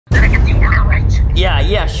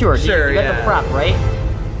Yeah, sure. Sure, you got the frap, right?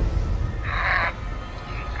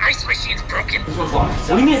 Ice machine's broken. This one's locked. What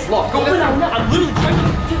do you mean it's locked? Go in. I'm literally trying to.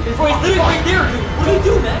 Dude, it's literally right there, dude. What do you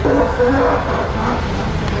do, man?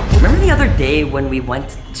 Remember the other day when we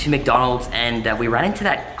went to McDonald's and we ran into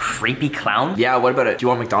that creepy clown? Yeah, what about it? Do you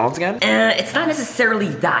want McDonald's again? It's not necessarily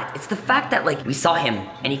that. It's the fact that like we saw him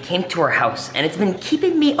and he came to our house and it's been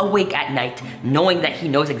keeping me awake at night knowing that he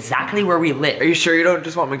knows exactly where we live. Are you sure you don't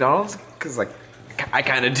just want McDonald's? Cause like, I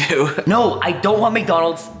kinda do. No, I don't want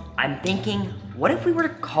McDonald's. I'm thinking, what if we were to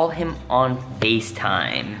call him on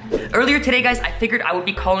FaceTime? Earlier today, guys, I figured I would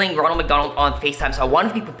be calling Ronald McDonald on FaceTime, so I wanted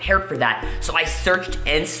to be prepared for that. So I searched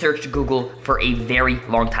and searched Google for a very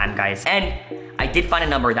long time, guys. And I did find a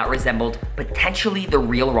number that resembled potentially the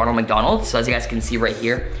real Ronald McDonald. So as you guys can see right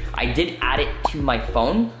here, I did add it to my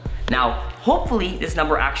phone. Now, hopefully this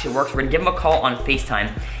number actually works. We're gonna give him a call on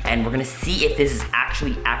FaceTime and we're gonna see if this is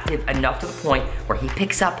actually active enough to the point where he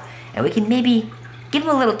picks up and we can maybe give him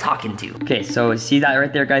a little talking to. Okay, so see that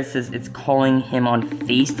right there, guys? It says it's calling him on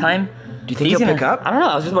FaceTime. Do you think he'll pick up? I don't know,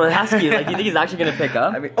 I was just about to ask you, like, do you think he's actually gonna pick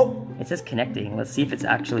up? I mean, oh! It says connecting. Let's see if it's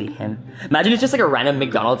actually him. Imagine it's just like a random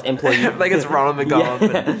McDonald's employee. Like it's Ronald McDonald,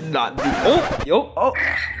 Yeah. but not. Oh!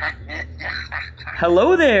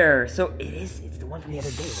 Hello there! So it's the one from the other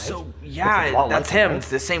day, right? So, yeah, that's him. It's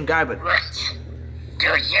the same guy, but. What do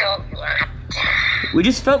you want? We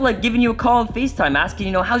just felt like giving you a call on FaceTime, asking,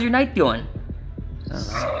 you know, how's your night going?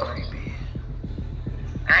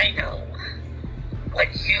 I know what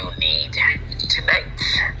you need tonight.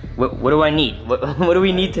 What do I need? What do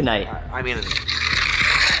we need tonight? I mean.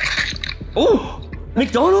 Oh!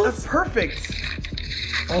 McDonald's? That's perfect!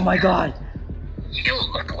 Oh my god. You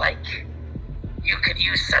look like you could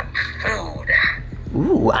use some food.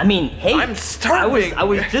 Ooh, I mean, hey. I'm starving! I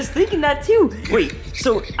was just thinking that too. Wait,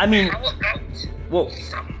 so, I mean. How about Whoa.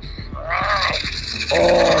 some fries?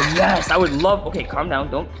 Oh, yes, I would love. Okay, calm down.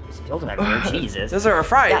 Don't spill them everywhere. Jesus. Those are our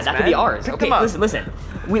fries, Yeah, that could be ours. Pick Okay, them up. listen.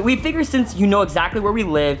 We figure since you know exactly where we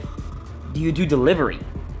live, do you do delivery?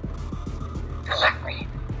 Delivery?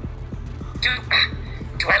 Do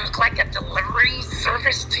I look like a delivery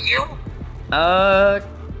service to you?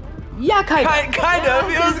 Yeah, kind of. Kind of.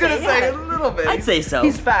 I was gonna say yeah. a little bit. I'd say so.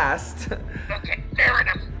 He's fast. Okay, fair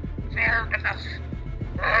enough. Fair enough.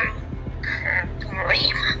 I can't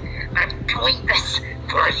believe I'm doing this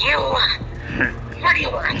for you. What do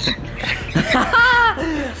you want?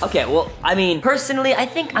 Okay, well, I mean, personally, I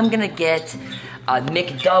think I'm gonna get a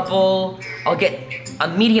McDouble. I'll get a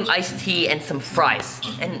medium iced tea and some fries.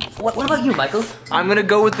 And what about you, Michael? I'm gonna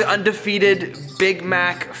go with the undefeated Big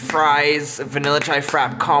Mac fries vanilla chai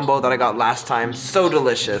frap combo that I got last time. So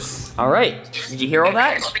delicious. All right. Did you hear all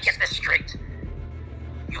that? Okay, let me get this straight.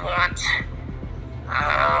 You want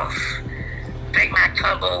Big Mac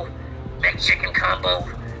combo, Big Chicken combo,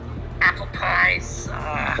 apple pies,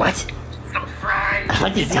 What? some fries.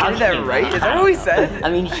 What is Did you hear that right? Is that what we said? I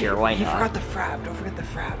mean, sure, why You not? forgot the frap. Don't forget the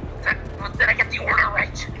frap. Did I get the order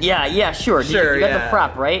right? Yeah, sure. Sure, you got yeah. the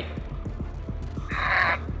frap, right?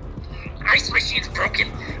 Ice machine's broken.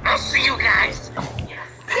 I'll see you guys.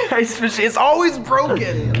 Ice machine. It's always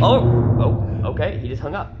broken. Oh, okay. He just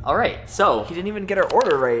hung up. All right, so. He didn't even get our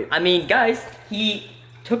order right. I mean, guys, he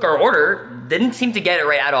took our order, didn't seem to get it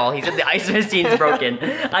right at all. He said the ice machine's broken.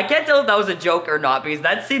 I can't tell if that was a joke or not because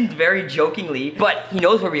that seemed very jokingly, but he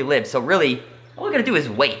knows where we live, so really, all we gotta do is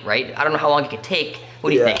wait, right? I don't know how long it could take.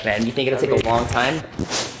 What do you think, man? Do you think it'll take a long time?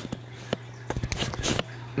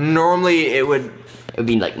 Normally it would. It would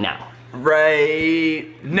be like now. Right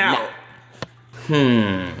now.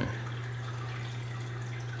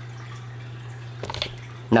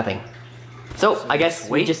 Nothing. So, I guess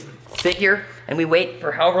we just sit here and we wait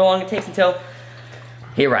for however long it takes until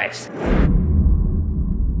he arrives.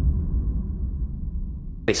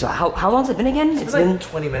 Wait, so how long's it been again? It's been like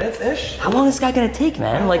 20 minutes-ish. How long is this guy gonna take,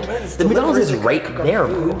 man? Like, the McDonald's is right there,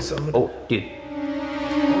 bro. Oh, dude.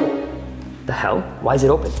 The hell? Why is it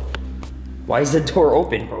open? Why is the door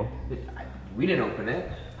open, bro? We didn't open it.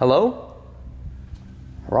 Hello?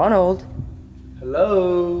 Ronald?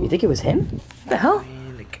 Hello? You think it was him? What the hell? I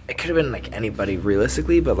mean, like, it could have been like anybody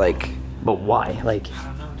realistically, but like. But why? Like, I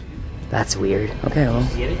don't know, dude. that's weird. Okay, well.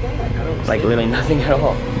 See anything? Like, I don't Like, literally nothing at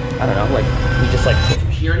all. I don't know, like, he just like.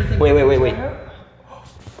 hear anything? Wait.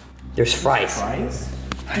 There's fries. Fries?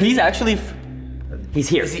 He's actually. He's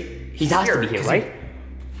here. Is he? He has to be here, right?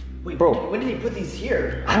 Wait, Bro. when did he put these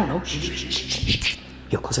here? I don't know. Shh.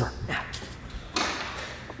 Yo, close the door. Yeah.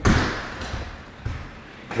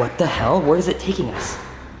 What the hell? Where is it taking us?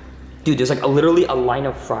 Dude, there's like literally a line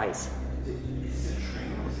of fries.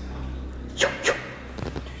 Yo.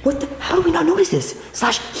 What the? How do we we not notice this?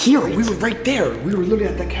 Slash, hear it. We were right there. We were literally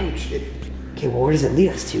at that couch. Okay, well, where does it lead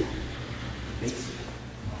us to?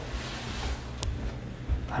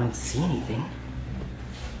 I don't see anything.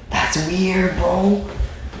 That's weird, bro.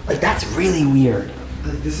 Like, that's really weird.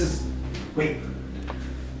 This is... Wait.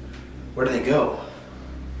 Where do they go?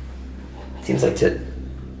 It seems like to...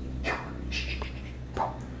 Shh.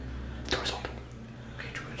 Bro, door's open. Okay,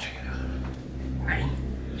 we're gonna check it out. Ready?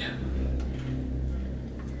 Yeah.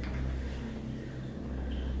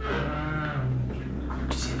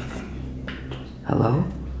 Did you see anything? Hello?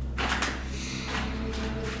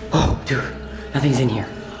 Oh, dude, nothing's in here.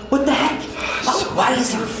 What the heck? Why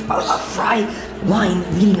is there a fry line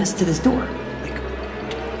leading us to this door?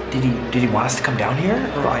 Like, did he want us to come down here?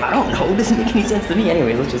 Or like... I don't know. It doesn't make any sense to me.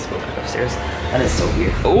 Anyways, let's just go back upstairs. That is so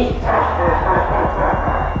weird. Oh!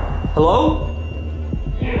 Hello?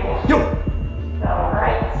 Yo!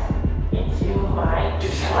 Alright, into my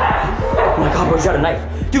trap. Oh my god, bro, he's got a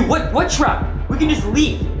knife. Dude, what trap? We can just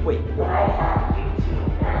leave. Wait. I have you to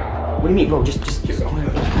know. What do you mean, bro? Just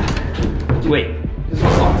wait.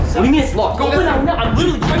 What do you mean it's locked? Go open it now. I'm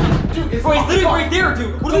literally trying to. Dude, bro, he's literally right there,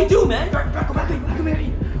 dude. What do we do, man? Back, go back,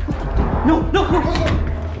 Mary. No.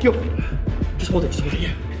 Yo, just hold it.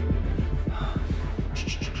 Yeah.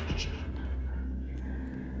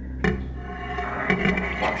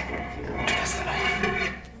 That's the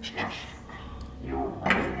knife.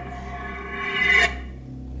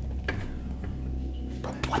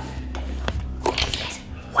 Bro, what? Guys,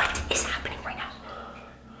 what is happening right now?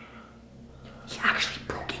 He actually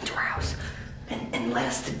broke into our house and led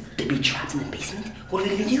us to be trapped in the basement. What are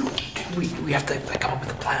we gonna do? We have to like come up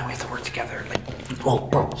with a plan. We have to work together. Like, Oh,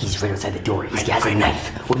 bro, he's right outside the door. He has a knife.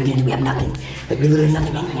 What are we gonna do? We have nothing. Like, we literally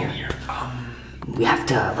have nothing in here. We have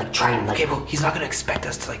to like try and like. okay, well, he's not gonna expect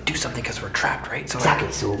us to like do something because we're trapped, right? So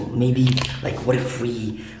Exactly. So maybe like, what if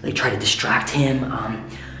we like try to distract him?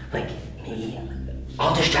 Like maybe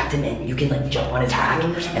I'll distract him and you can like jump on his back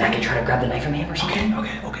and I can try to grab the knife from him or something.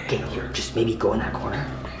 Okay. Okay, here, just maybe go in that corner.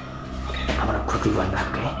 Okay. I'm gonna quickly run back.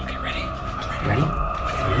 Okay. Okay, ready? Ready?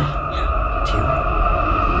 3, 2,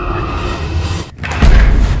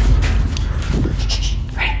 1. Shh.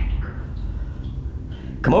 Ready?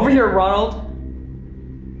 Come over here, Ronald.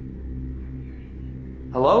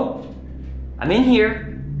 Hello? I'm in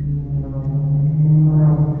here.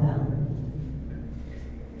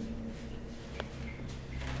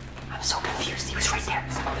 I'm so confused. He was right there.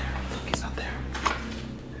 He's not there.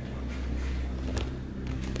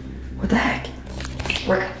 What the heck?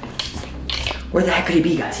 Where the heck could he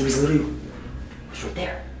be, guys? He was literally right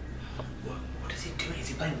there. What is he doing? Is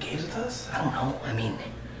he playing games with us? I don't know. I mean,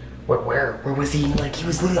 where was he? Like, he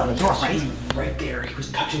was literally on the door, right? Right there. He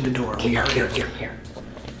was touching the door. Okay, here.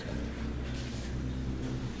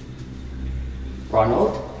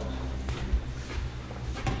 Ronald?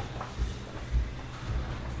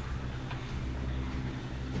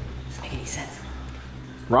 Doesn't make any sense.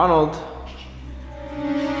 Ronald.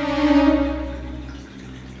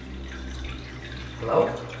 Hello?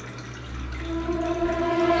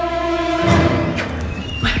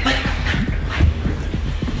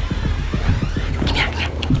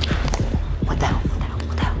 What the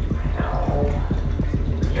hell?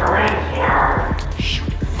 You're in here.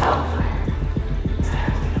 Shoot. Somewhere.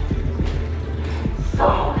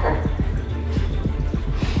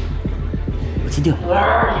 What's he doing? Where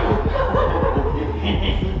are you?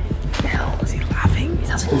 The hell? Is he laughing? It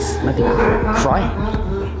sounds like he might be crying.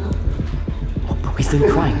 Oh, bro, he's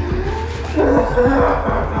literally crying.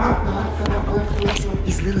 Guys,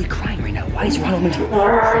 he's literally crying right now. Why is Ronald Mcdonald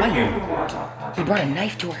crying? He brought a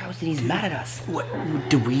knife to our house and he's mad at us. What?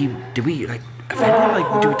 Did we like offend him?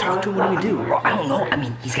 Like, do we talk to him? What do we do? Bro, I don't know. I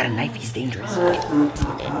mean, he's got a knife. He's dangerous.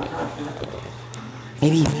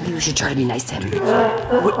 Maybe we should try to be nice to him.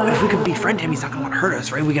 If we can befriend him, he's not gonna want to hurt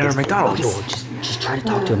us, right? We got our McDonald's. Okay, well, just try to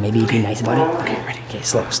talk to him. Maybe be nice about it. Okay, ready? Okay,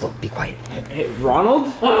 slow. Be quiet. Hey,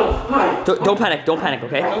 Ronald? Don't panic,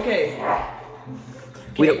 okay? Okay.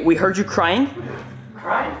 We heard you crying.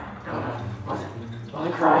 Crying?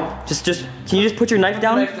 Only crying. Just can you just put your knife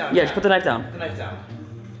down? knife down, Yeah, yeah. just put the knife down. The knife down.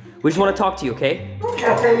 We just want to talk to you, okay?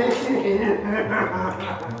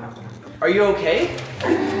 Are you okay?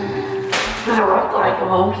 Does it look like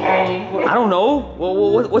I'm okay? I don't know.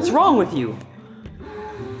 Well, what's wrong with you?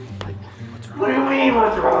 What do you mean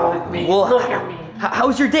what's wrong with me? Well, Look at me.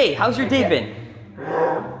 how's your day? How's your day been?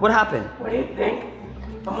 What happened? What do you think?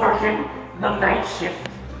 I'm working the night shift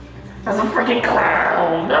as a freaking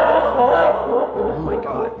clown. Oh my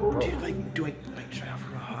god, bro. Dude, like, do I like try out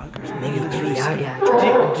for a hug or something? Maybe,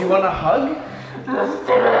 yeah. Do you want a hug? Just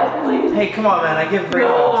do that, please. Hey, come on, man. I give great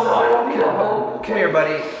hugs. Come here,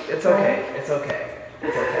 buddy. It's okay. It's okay.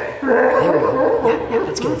 It's okay. There we go. Yeah,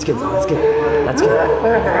 that's good, that's good, that's good. That's good.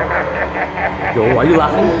 Yo, why are you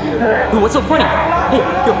laughing? Yo, what's so funny? Hey,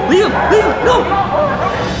 yo, leave him, no!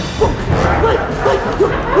 Whoa, run, yo,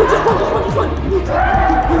 just run.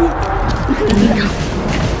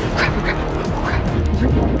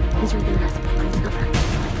 He's right there, guys.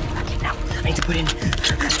 Okay, now, I need to put in the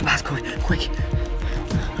passcode, quick.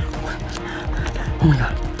 Oh my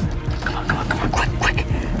god. Come on, quick.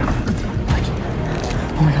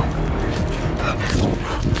 Oh my god.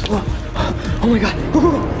 Oh my god. Go.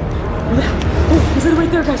 Oh, is it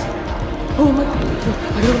right there, guys? Oh my god. I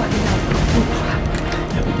gotta go back in now.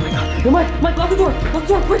 Oh my god. Yo, Mike, lock the door,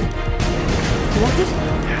 quick. You locked it?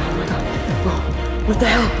 Yeah. Oh my god. Bro, what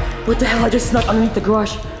the hell? I just snuck underneath the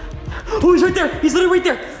garage. Oh, he's right there. He's literally right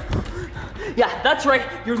there. Yeah, that's right.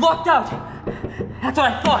 You're locked out. That's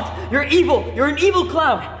what I thought. You're evil. You're an evil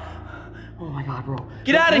clown. Oh my god, bro.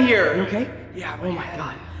 Get out of here. You okay? Yeah, oh my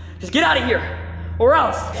god. Just get out of here. Or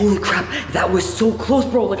else. Holy crap. That was so close,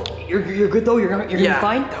 bro. Like, you're good though? You're gonna be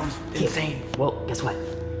fine? That was insane. Well, guess what?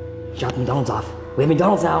 He dropped McDonald's off. We have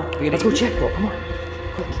McDonald's now. Let's go check, bro. Come on.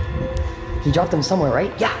 Quick. He dropped them somewhere,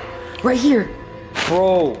 right? Yeah. Right here.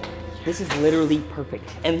 Bro, this is literally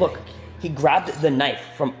perfect. And look, he grabbed the knife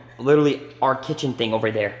from literally our kitchen thing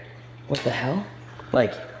over there. What the hell?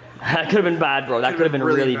 Like, that could have been bad, bro. That could have been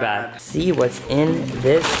really bad. See what's in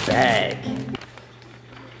this bag.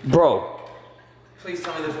 Bro. Please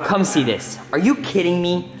tell me this. Come see this. Are you kidding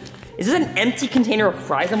me? Is this an empty container of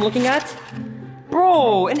fries I'm looking at?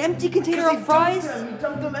 Bro, an empty container of fries? He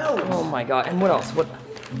dumped them out. Oh my god. And what else? What?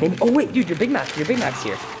 Maybe. Oh wait, dude, your Big Mac's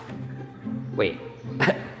here. Wait.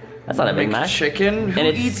 That's not a Big Mac. Chicken? Who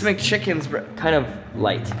And eats McChickens, bro? Kind of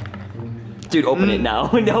light. Dude, open it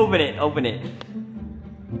now. Open it.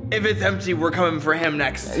 If it's empty, we're coming for him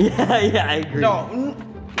next. Yeah, I agree. No.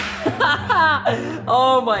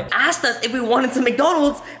 Oh my. Asked us if we wanted some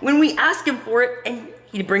McDonald's when we asked him for it, and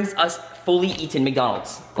he brings us fully eaten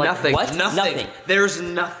McDonald's. Like, nothing. What? Nothing. There's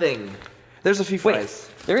nothing. There's a few fries.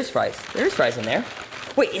 Wait, there is fries. There is fries in there.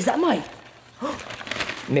 Wait, is that my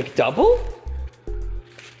McDouble?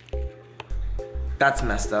 That's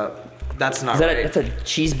messed up. That's not right. That's a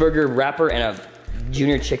cheeseburger wrapper and a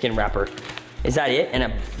junior chicken wrapper. Is that it? And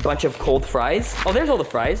a bunch of cold fries? Oh, there's all the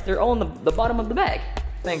fries. They're all in the bottom of the bag.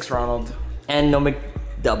 Thanks, Ronald. And no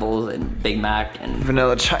McDoubles and Big Mac and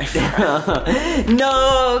vanilla chai fries.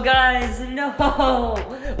 No, guys, no.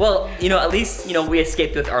 Well, at least, we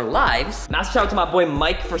escaped with our lives. Massive shout out to my boy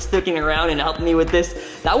Mike for sticking around and helping me with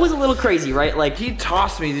this. That was a little crazy, right? Like, he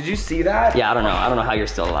tossed me. Did you see that? Yeah, I don't know how you're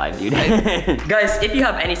still alive, dude. Guys, if you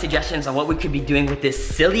have any suggestions on what we could be doing with this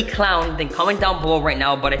silly clown, then comment down below right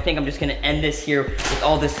now. But I think I'm just gonna end this here with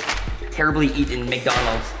all this terribly eaten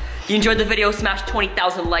McDonald's. If you enjoyed the video, smash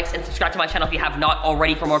 20,000 likes and subscribe to my channel if you have not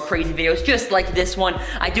already for more crazy videos just like this one.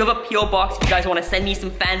 I do have a P.O. box if you guys want to send me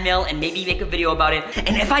some fan mail and maybe make a video about it.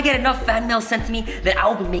 And if I get enough fan mail sent to me, then I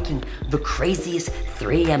will be making the craziest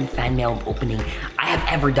 3 AM fan mail opening I have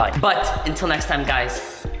ever done. But until next time,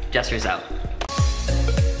 guys, Jester's out.